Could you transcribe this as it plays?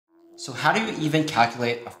So how do you even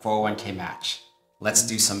calculate a 401k match? Let's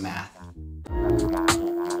do some math.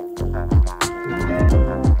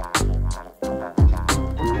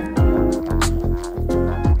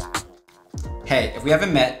 Hey, if we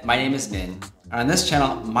haven't met, my name is Min, and on this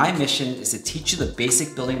channel, my mission is to teach you the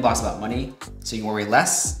basic building blocks about money so you can worry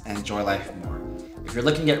less and enjoy life more. If you're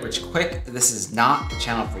looking to get rich quick, this is not the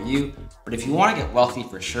channel for you, but if you want to get wealthy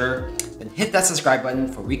for sure, then hit that subscribe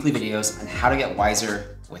button for weekly videos on how to get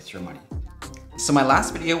wiser with your money. So my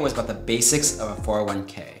last video was about the basics of a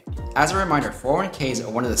 401k. As a reminder, 401ks are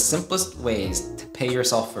one of the simplest ways to pay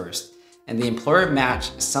yourself first, and the employer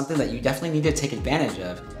match is something that you definitely need to take advantage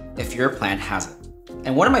of if your plan has it.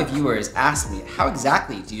 And one of my viewers asked me, how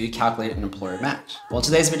exactly do you calculate an employer match? Well, in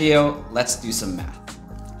today's video, let's do some math.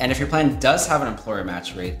 And if your plan does have an employer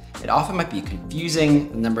match rate, it often might be confusing,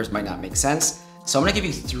 the numbers might not make sense. So I'm gonna give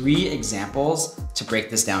you 3 examples to break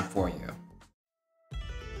this down for you.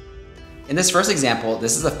 In this first example,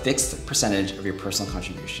 this is a fixed percentage of your personal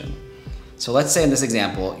contribution. So let's say in this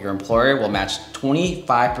example, your employer will match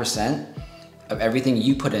 25% of everything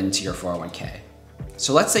you put into your 401k.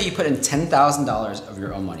 So let's say you put in $10,000 of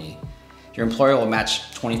your own money. Your employer will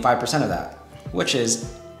match 25% of that, which is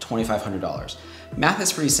 $2,500. Math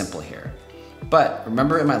is pretty simple here. But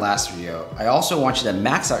remember in my last video, I also want you to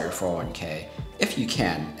max out your 401k if you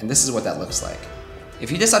can, and this is what that looks like.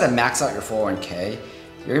 If you decide to max out your 401k,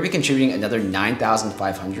 you're gonna be contributing another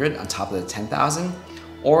 $9,500 on top of the $10,000,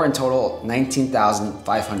 or in total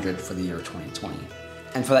 $19,500 for the year 2020.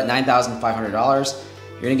 And for that $9,500,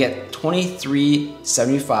 you're gonna get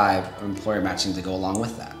 $2,375 of employer matching to go along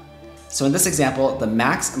with that. So in this example, the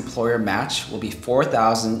max employer match will be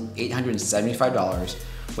 $4,875,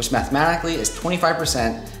 which mathematically is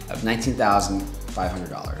 25% of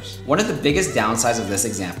 $19,500. One of the biggest downsides of this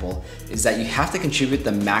example is that you have to contribute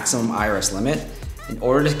the maximum IRS limit in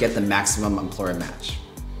order to get the maximum employer match.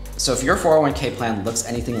 So if your 401k plan looks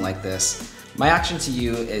anything like this, my action to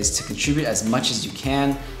you is to contribute as much as you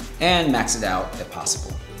can and max it out if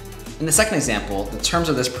possible. In the second example, the terms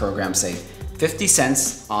of this program say 50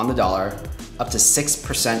 cents on the dollar up to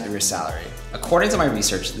 6% of your salary. According to my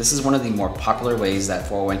research, this is one of the more popular ways that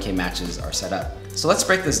 401k matches are set up. So let's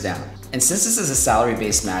break this down. And since this is a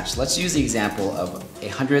salary-based match, let's use the example of a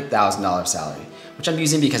 $100,000 salary, which I'm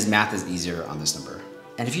using because math is easier on this number.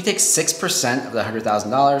 And if you take 6% of the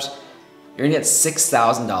 $100,000, you're gonna get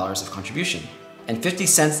 $6,000 of contribution. And 50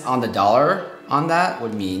 cents on the dollar on that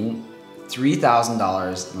would mean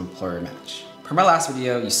 $3,000 of employer match. Per my last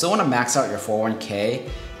video, you still wanna max out your 401k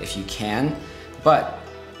if you can, but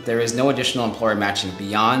there is no additional employer matching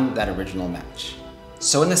beyond that original match.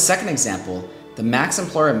 So in the second example, the max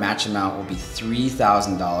employer match amount will be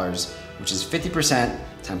 $3,000, which is 50%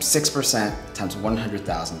 times 6% times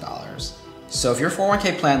 $100,000. So if your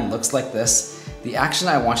 401k plan looks like this, the action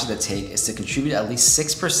I want you to take is to contribute at least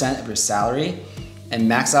 6% of your salary and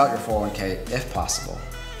max out your 401k if possible.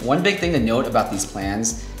 One big thing to note about these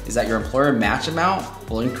plans is that your employer match amount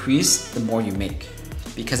will increase the more you make,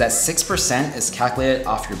 because that 6% is calculated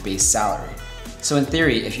off your base salary. So in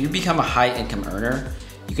theory, if you become a high income earner,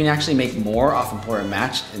 you can actually make more off employer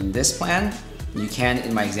match in this plan than you can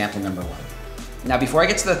in my example number 1. Now, before I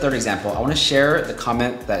get to the third example, I want to share the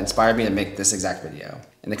comment that inspired me to make this exact video.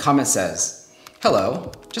 And the comment says,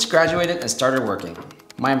 "Hello, just graduated and started working.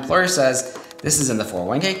 My employer says this is in the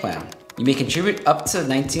 401k plan. You may contribute up to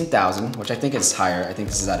 $19,000, which I think is higher. I think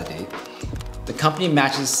this is out of date. The company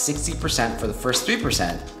matches 60% for the first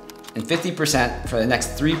 3% and 50% for the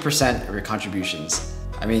next 3% of your contributions."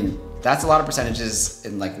 I mean, that's a lot of percentages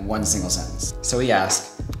in like one single sentence. So we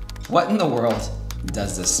ask, what in the world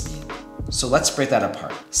does this mean? So let's break that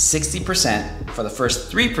apart. 60% for the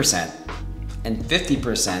first 3% and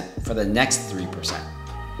 50% for the next 3%.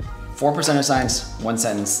 4 percentage signs, one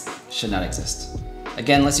sentence should not exist.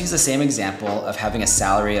 Again, let's use the same example of having a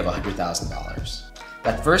salary of $100,000.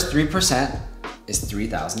 That first 3% is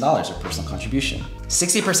 $3,000 of personal contribution.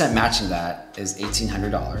 60% matching that is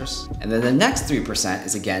 $1,800. And then the next 3%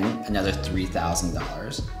 is again another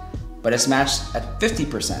 $3,000. But it's matched at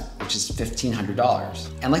 50%, which is $1,500.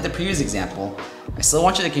 And like the previous example, I still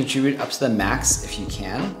want you to contribute up to the max if you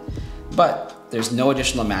can, but there's no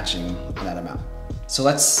additional matching on that amount. So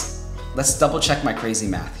let's double check my crazy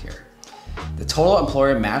math here. The total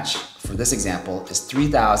employer match for this example is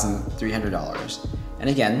 $3,300. And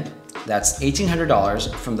again, that's $1,800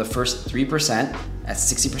 from the first 3% at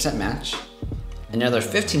 60% match, another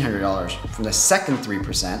 $1,500 from the second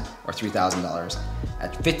 3% or $3,000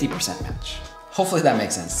 at 50% match. Hopefully that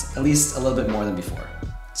makes sense, at least a little bit more than before.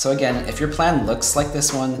 So again, if your plan looks like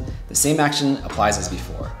this one, the same action applies as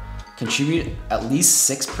before. contribute at least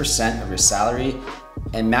 6% of your salary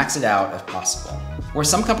and max it out if possible. Where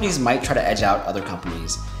some companies might try to edge out other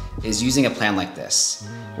companies is using a plan like this,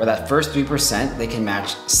 where that first 3%, they can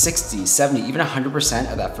match 60, 70, even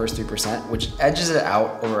 100% of that first 3%, which edges it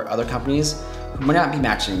out over other companies who might not be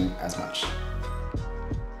matching as much.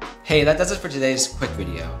 Hey, that does it for today's quick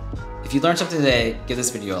video. If you learned something today, give this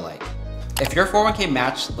video a like. If your 401k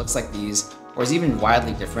match looks like these, or is even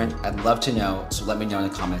wildly different, I'd love to know, so let me know in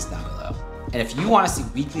the comments down below. And if you want to see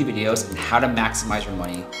weekly videos on how to maximize your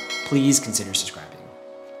money, please consider subscribing.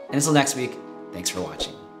 And until next week, thanks for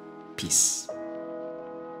watching. Peace.